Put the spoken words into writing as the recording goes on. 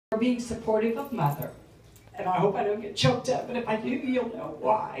being supportive of Mother. And I hope I don't get choked up, but if I do, you'll know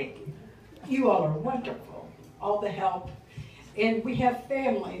why. You all are wonderful, all the help. And we have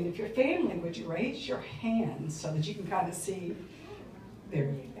family, and if you're family, would you raise your hand so that you can kind of see? There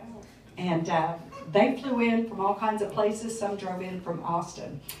you go. And they flew in from all kinds of places. Some drove in from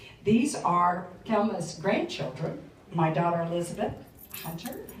Austin. These are Kelma's grandchildren, my daughter Elizabeth,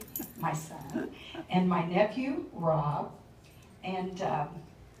 Hunter, my son, and my nephew Rob. And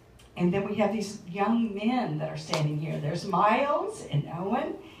then we have these young men that are standing here. There's Miles and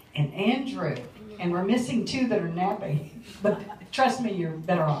Owen and Andrew. And we're missing two that are napping. But trust me, you're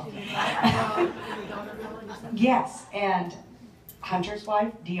better off. Yes, and Hunter's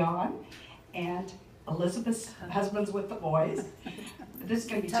wife, Dion, and Elizabeth's husband's with the boys. This is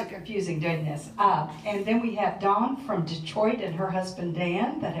going to be too confusing doing this. And then we have Dawn from Detroit and her husband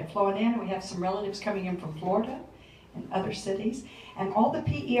Dan that have flown in. We have some relatives coming in from Florida and other cities. And all the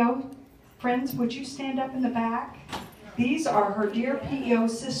PEO friends, would you stand up in the back? These are her dear PEO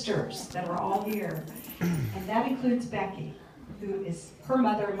sisters that are all here. And that includes Becky, who is her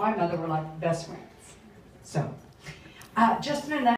mother and my mother were like best friends. So, just in a